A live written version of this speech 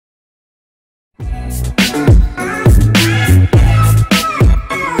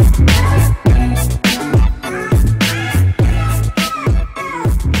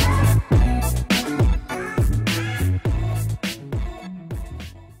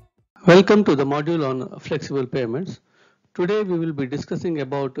Welcome to the module on flexible payments. Today we will be discussing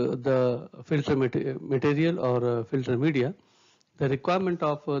about the filter material or filter media, the requirement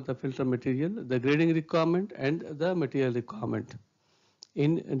of the filter material, the grading requirement and the material requirement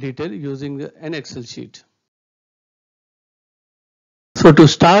in detail using an Excel sheet. So to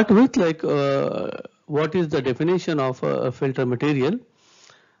start with, what is the definition of a filter material?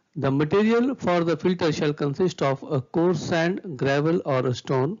 The material for the filter shall consist of a coarse sand, gravel or a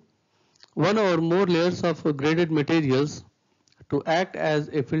stone, one or more layers of graded materials to act as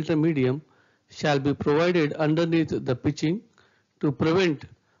a filter medium shall be provided underneath the pitching to prevent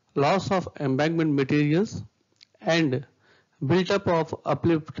loss of embankment materials and build-up of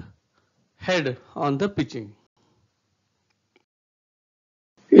uplift head on the pitching.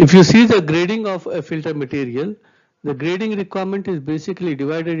 If you see the grading of a filter material, the grading requirement is basically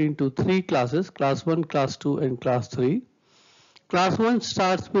divided into three classes: class 1, class 2 and class 3. Class 1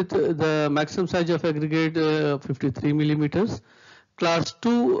 starts with the maximum size of aggregate 53 millimeters. Class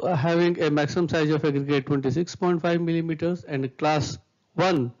 2 having a maximum size of aggregate 26.5 millimeters, and class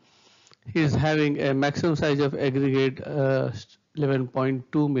 1 is having a maximum size of aggregate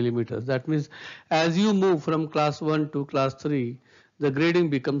 11.2 millimeters. That means as you move from class 1 to class 3, the grading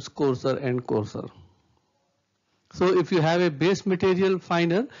becomes coarser and coarser. So if you have a base material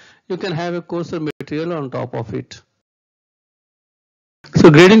finer, you can have a coarser material on top of it. So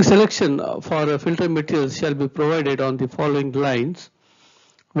grading selection for filter materials shall be provided on the following lines.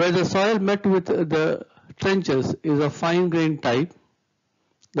 Where the soil met with the trenches is of fine grain type,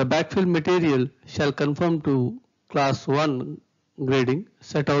 the backfill material shall conform to class 1 grading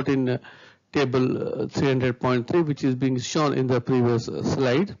set out in table 300.3, which is being shown in the previous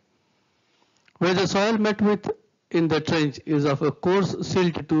slide. Where the soil met with in the trench is of a coarse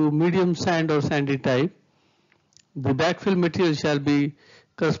silt to medium sand or sandy type, the backfill material shall be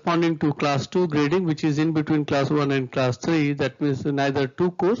corresponding to class 2 grading, which is in between class 1 and class 3. That means neither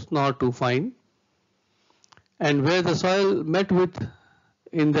too coarse nor too fine. And where the soil met with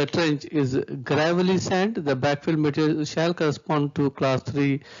in the trench is gravelly sand, the backfill material shall correspond to class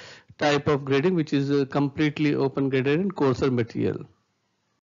 3 type of grading, which is completely open graded and coarser material.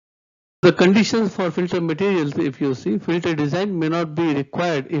 The conditions for filter materials, if you see, filter design may not be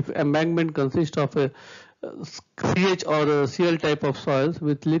required if embankment consists of a CH or a CL type of soils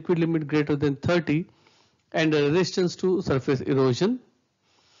with liquid limit greater than 30 and a resistance to surface erosion.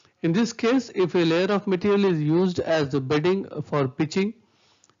 In this case, if a layer of material is used as the bedding for pitching,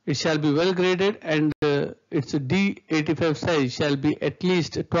 it shall be well graded and its D85 size shall be at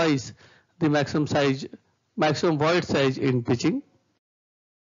least twice the maximum void size in pitching.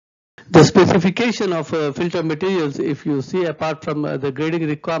 The specification of filter materials, if you see apart from the grading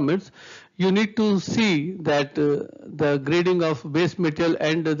requirements, you need to see that the grading of base material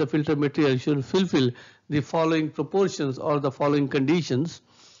and the filter material should fulfill the following proportions or the following conditions.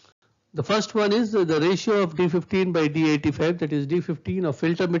 The first one is the ratio of D15 by D85, that is D15 of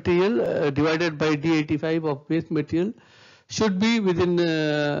filter material divided by D85 of base material should be within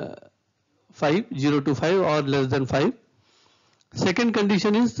 0 to 5 or less than 5. Second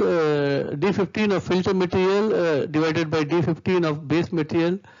condition is D15 of filter material divided by D15 of base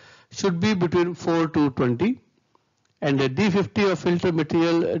material should be between 4 to 20, and D50 of filter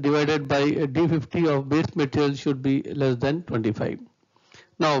material divided by D50 of base material should be less than 25.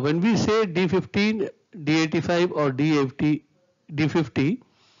 Now when we say D15, D85 or D50,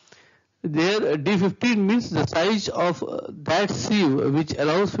 there D15 means the size of that sieve which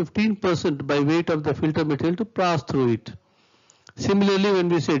allows 15% by weight of the filter material to pass through it. Similarly, when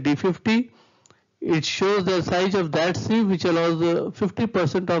we say D50, it shows the size of that sieve which allows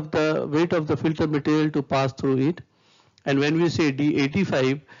 50% of the weight of the filter material to pass through it. And when we say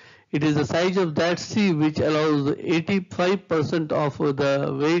D85, it is the size of that sieve which allows 85% of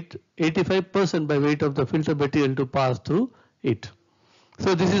the weight, 85% by weight of the filter material to pass through it.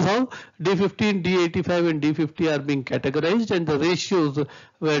 So this is how D15, D85 and D50 are being categorized, and the ratios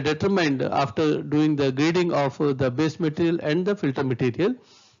were determined after doing the grading of the base material and the filter material,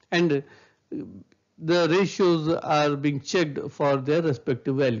 and the ratios are being checked for their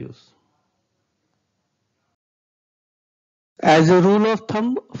respective values. As a rule of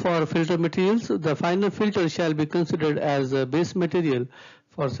thumb for filter materials, the final filter shall be considered as a base material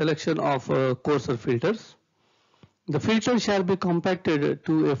for selection of coarser filters. The filter shall be compacted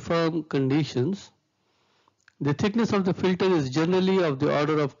to a firm conditions. The thickness of the filter is generally of the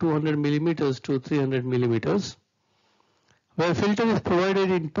order of 200 millimeters to 300 millimeters. Where filter is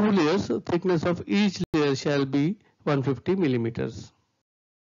provided in 2 layers, thickness of each layer shall be 150 millimeters.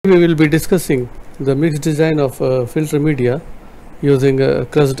 We will be discussing the mixed design of filter media using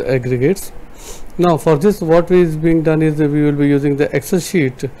crushed aggregates. Now for this, what is being done is we will be using the Excel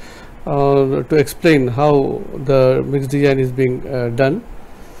sheet to explain how the mix design is being done.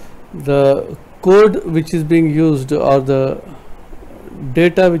 The code which is being used, or the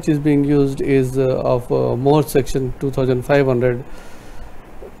data which is being used, is of Moore section 2500,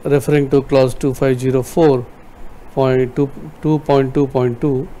 referring to clause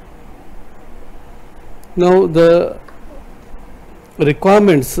 2504.2.2.2. Now the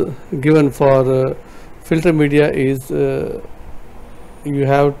requirements given for filter media is you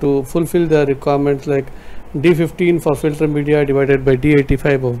have to fulfill the requirements like D15 for filter media divided by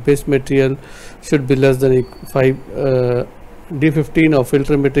D85 of base material should be less than 5. D15 of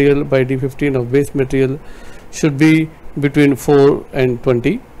filter material by D15 of base material should be between 4 and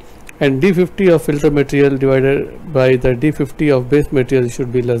 20, and D50 of filter material divided by the D50 of base material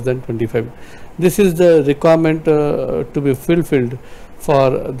should be less than 25. This is the requirement to be fulfilled for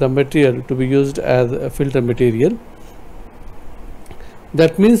the material to be used as a filter material.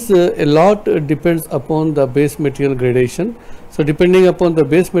 That means a lot depends upon the base material gradation. So depending upon the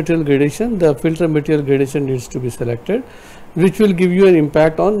base material gradation, the filter material gradation needs to be selected, which will give you an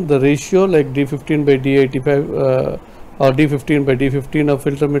impact on the ratio like D15 by D85 or D15 by D15 of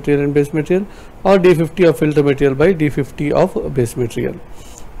filter material and base material, or D50 of filter material by D50 of base material.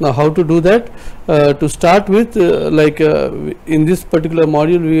 Now how to do that? To start with, in this particular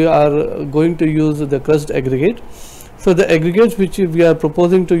module we are going to use the crushed aggregate. So the aggregates which we are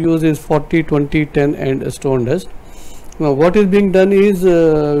proposing to use is 40, 20, 10 and stone dust. Now what is being done is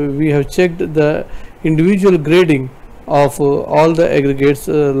we have checked the individual grading of all the aggregates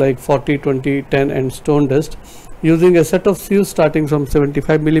like 40, 20, 10 and stone dust, using a set of sieves starting from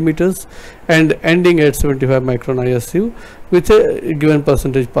 75 millimeters and ending at 75 micron ISU with a given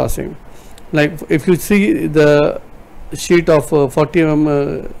percentage passing. Like if you see the sheet of 40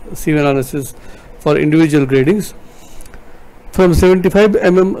 mm sieve analysis for individual gradings, from 75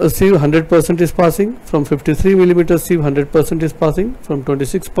 mm sieve 100% is passing, from 53 mm sieve 100% is passing, from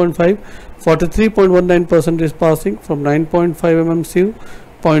 26.5 43.19% is passing, from 9.5 mm sieve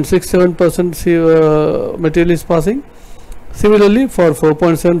 0.67% sieve material is passing. Similarly for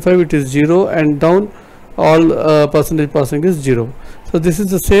 4.75 it is 0, and down all percentage passing is 0. So this is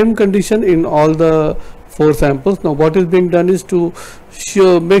the same condition in all the 4 samples. Now what is being done is to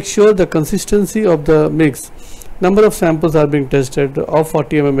make sure the consistency of the mix. Number of samples are being tested of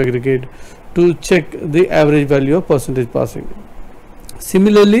 40 mm aggregate to check the average value of percentage passing.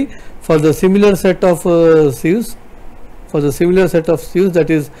 Similarly, for the similar set of sieves, that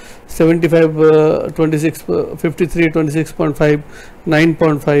is 75, 26, 53, 26.5,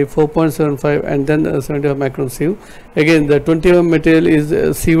 9.5, 4.75 and then 75 micron sieve. Again the 20 mm material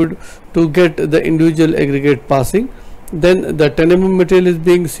is sieved to get the individual aggregate passing. Then the 10 mm material is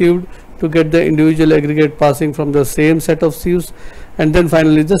being sieved to get the individual aggregate passing from the same set of sieves, and then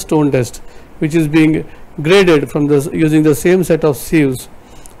finally the stone dust, which is being graded from using the same set of sieves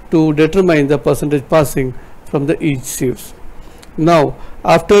to determine the percentage passing from the each sieves. Now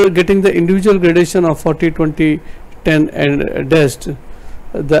after getting the individual gradation of 40, 20, 10 and dust,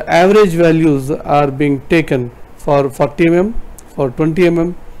 the average values are being taken for 40 mm, for 20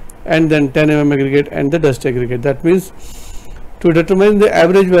 mm and then 10 mm aggregate and the dust aggregate. That means to determine the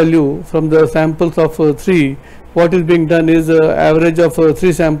average value from the samples of 3, what is being done is average of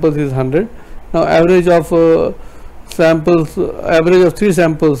 3 samples is 100. Now average of 3 samples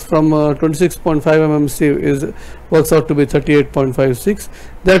from 26.5 mm sieve works out to be 38.56.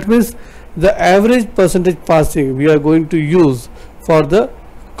 That means the average percentage passing we are going to use for the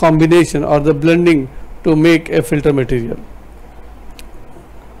combination or the blending to make a filter material.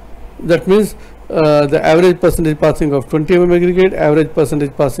 That means the average percentage passing of 20 mm aggregate, average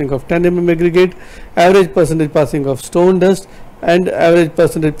percentage passing of 10 mm aggregate, average percentage passing of stone dust and average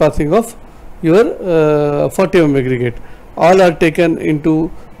percentage passing of your 40 mm aggregate, all are taken into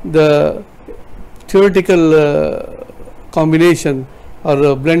the theoretical combination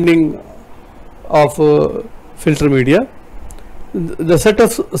or blending of filter media. The set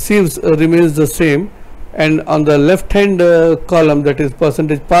of sieves remains the same, and on the left hand column, that is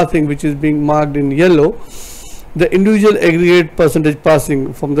percentage passing, which is being marked in yellow, the individual aggregate percentage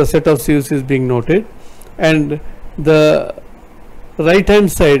passing from the set of sieves is being noted, and the right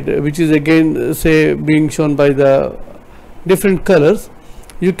hand side, which is again say being shown by the different colors,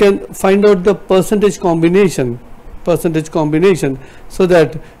 you can find out the percentage combination, so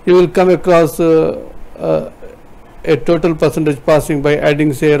that you will come across a total percentage passing by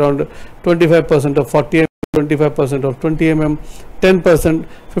adding say around 25% of 40 mm, 25% of 20 mm, 10%,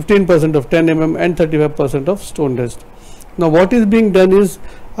 15% of 10 mm and 35% of stone dust. Now what is being done is,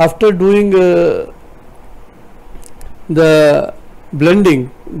 after doing the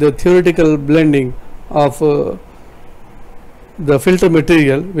blending, the theoretical blending of the filter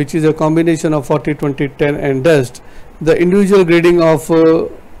material, which is a combination of 40, 20, 10 and dust, the individual grading of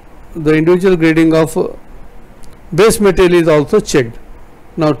base material is also checked.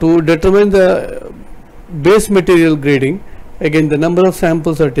 Now to determine the base material grading, again the number of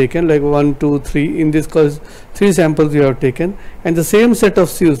samples are taken, like 1, 2, 3. In this case 3 samples you have taken, and the same set of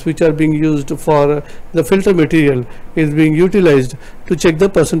sieves which are being used for the filter material is being utilized to check the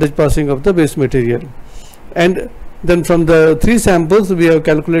percentage passing of the base material. And then from the 3 samples we have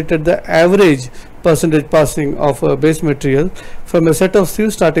calculated the average percentage passing of base material from a set of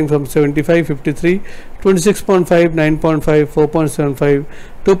sieves starting from 75, 53, 26.5, 9.5, 4.75,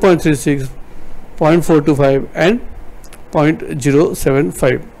 2.36, 0.425 and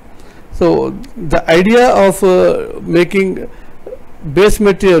 0.075. So the idea of making base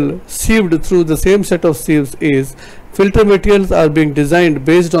material sieved through the same set of sieves is, filter materials are being designed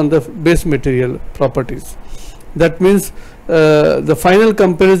based on the base material properties. That means the final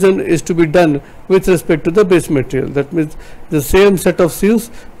comparison is to be done with respect to the base material. That means the same set of sieves,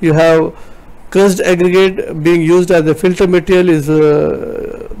 you have crushed aggregate being used as a filter material is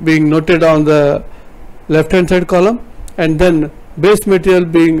being noted on the left hand side column, and then base material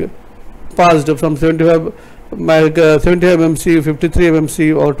being passed from 75 mmC, 53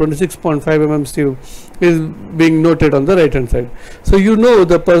 mmC or 26.5 mmC is being noted on the right hand side. So you know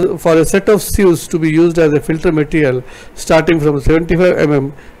for a set of sieves to be used as a filter material starting from 75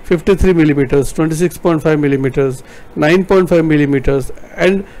 mm, 53 millimeters, 26.5 millimeters, 9.5 millimeters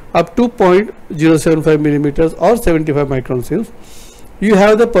and up to 0.075 millimeters or 75 micron sieves, you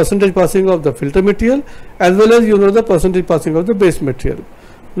have the percentage passing of the filter material as well as you know the percentage passing of the base material.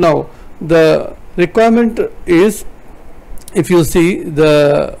 Now the requirement is, if you see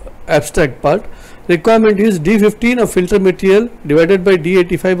the abstract part, requirement is D15 of filter material divided by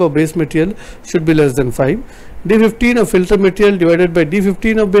D85 of base material should be less than 5. D15 of filter material divided by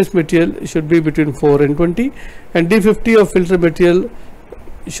D15 of base material should be between 4 and 20, and D50 of filter material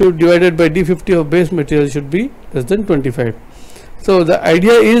should divided by D50 of base material should be less than 25. So the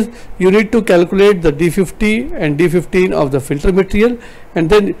idea is, you need to calculate the D50 and D15 of the filter material, and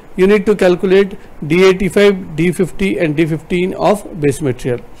then you need to calculate D85, D50 and D15 of base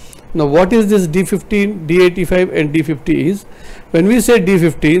material. Now what is this D15, D85 and D50 is? When we say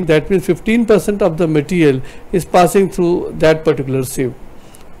D15, that means 15% of the material is passing through that particular sieve.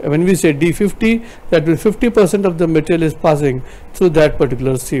 When we say D50, that means 50% of the material is passing through that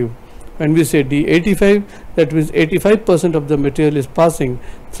particular sieve. When we say D85, that means 85% of the material is passing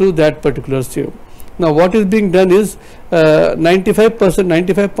through that particular sieve. Now what is being done is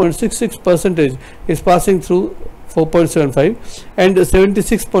 95.66% is passing through 4.75 and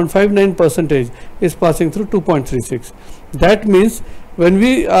 76.59% is passing through 2.36. That means when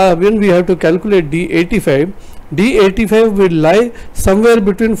we have to calculate D85 will lie somewhere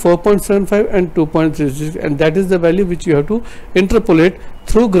between 4.75 and 2.36, and that is the value which you have to interpolate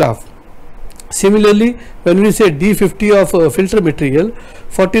through graph. Similarly, when we say D50 of filter material,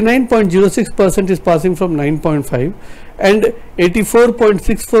 49.06% is passing from 9.5 and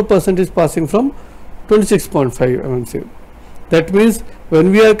 84.64% is passing from 26.5 mmC. That means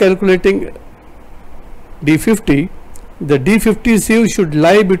when we are calculating D50, the D50 sieve should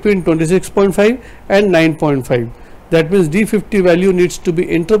lie between 26.5 and 9.5. That means D50 value needs to be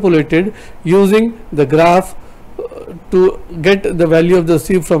interpolated using the graph to get the value of the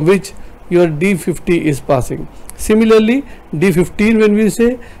sieve from which your D50 is passing. Similarly, D15, when we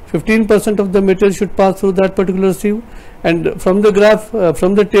say 15% of the material should pass through that particular sieve, and from the graph,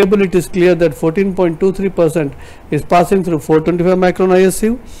 from the table, it is clear that 14.23% is passing through 425 micron IS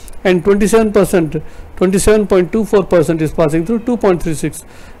sieve, and 27.24% is passing through 2.36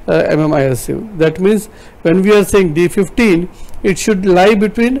 mm IS sieve. That means when we are saying D15, it should lie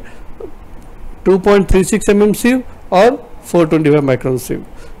between 2.36 mm sieve or 425 micron sieve.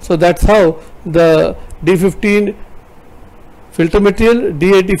 So that's how the D15 filter material,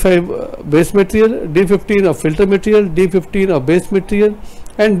 D85 base material, D15 of filter material, D15 of base material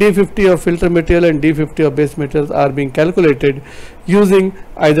and D50 of filter material and D50 of base materials are being calculated using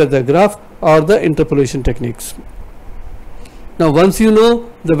either the graph or the interpolation techniques. Now once you know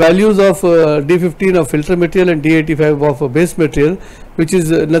the values of D15 of filter material and D85 of base material, which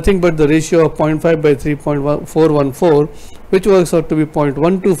is nothing but the ratio of 0.5 by 3.414, which works out to be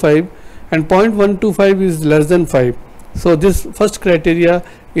 0.125, and 0.125 is less than 5. So this first criteria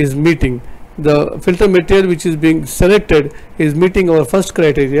is meeting, the filter material which is being selected is meeting our first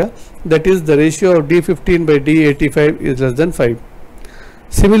criteria, that is the ratio of D15 by D85 is less than 5.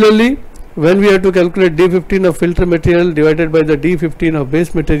 Similarly, when we have to calculate D15 of filter material divided by the D15 of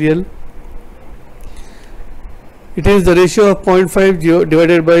base material, it is the ratio of 0.5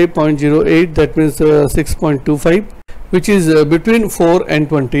 divided by 0.08, that means 6.25, which is between 4 and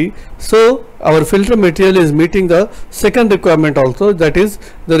 20. So our filter material is meeting the second requirement also, that is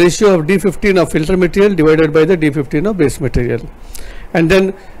the ratio of D15 of filter material divided by the D15 of base material. And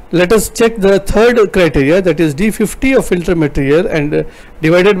then let us check the third criteria, that is D50 of filter material and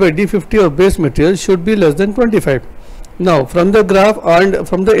divided by D50 of base material should be less than 25. Now from the graph and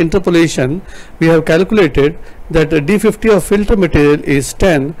from the interpolation we have calculated that D50 of filter material is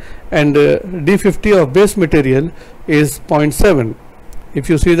 10 and D50 of base material is 0.7. If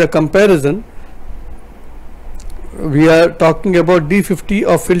you see the comparison, we are talking about D50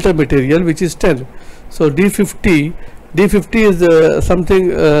 of filter material which is 10. So D50 is something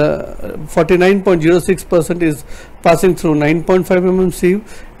 49.06% is passing through 9.5 mm sieve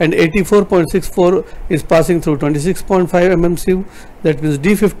and 84.64 is passing through 26.5 mm sieve. That means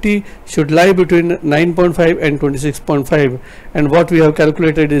D50 should lie between 9.5 and 26.5, and what we have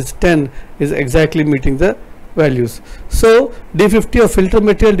calculated is 10 is exactly meeting the values. So D50 of filter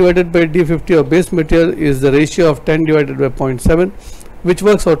material divided by D50 of base material is the ratio of 10 divided by 0.7, which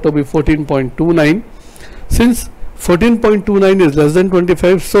works out to be 14.29. Since 14.29 is less than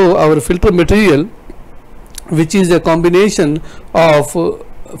 25, so our filter material, which is a combination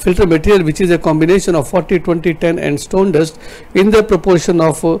of 40, 20, 10 and stone dust in the proportion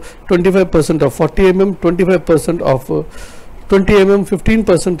of 25% of 40 mm, 25% of 20 mm,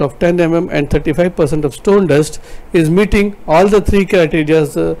 15% of 10 mm and 35% of stone dust, is meeting all the three criteria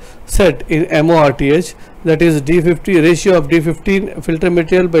set in MORTH, that is D50, ratio of D15 filter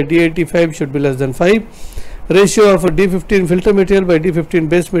material by D85 should be less than 5. Ratio of D15 filter material by D15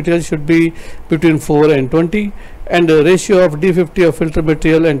 base material should be between 4 and 20, and the ratio of D50 of filter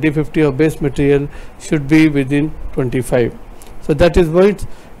material and D50 of base material should be within 25. So that is why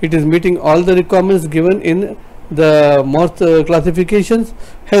it is meeting all the requirements given in the MORTH classifications.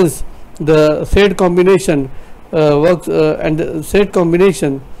 Hence the said combination works and the said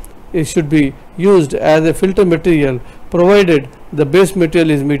combination should be used as a filter material provided the base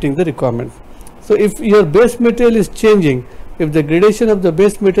material is meeting the requirement. So if your base material is changing, if the gradation of the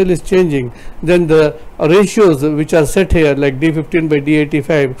base material is changing, then the ratios which are set here, like D15 by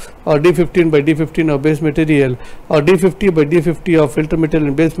D85 or D15 by D15 of base material or D50 by D50 of filter material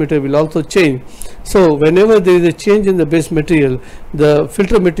and base material, will also change. So whenever there is a change in the base material, the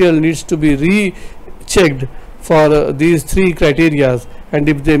filter material needs to be rechecked for these three criteria, and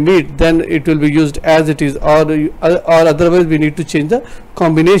if they meet, then it will be used as it is, or otherwise we need to change the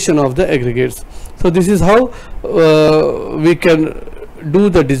combination of the aggregates. So this is how we can do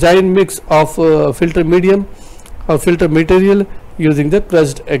the design mix of filter medium or filter material using the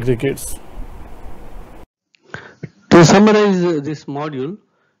crushed aggregates. To summarize this module,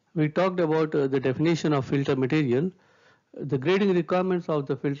 we talked about the definition of filter material, the grading requirements of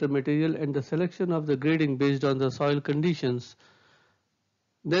the filter material, and the selection of the grading based on the soil conditions.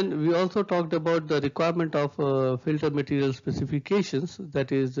 Then we also talked about the requirement of filter material specifications,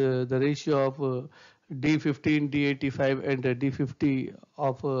 that is the ratio of D15, D85 and D50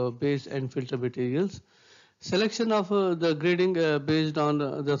 of base and filter materials. Selection of the grading based on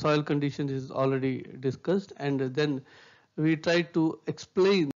the soil conditions is already discussed, and then we tried to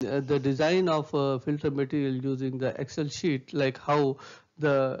explain the design of filter material using the Excel sheet, like how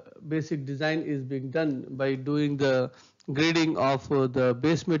the basic design is being done by doing the grading of the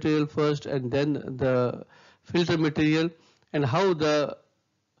base material first and then the filter material, and how the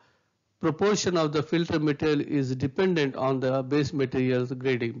proportion of the filter material is dependent on the base material's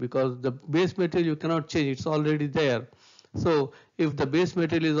grading, because the base material you cannot change, it's already there. So if the base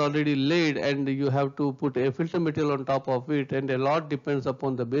material is already laid and you have to put a filter material on top of it, and a lot depends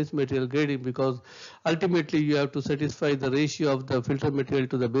upon the base material grading, because ultimately you have to satisfy the ratio of the filter material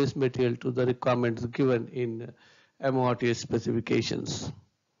to the base material to the requirements given in MORTH specifications.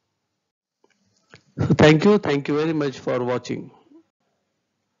 So thank you very much for watching.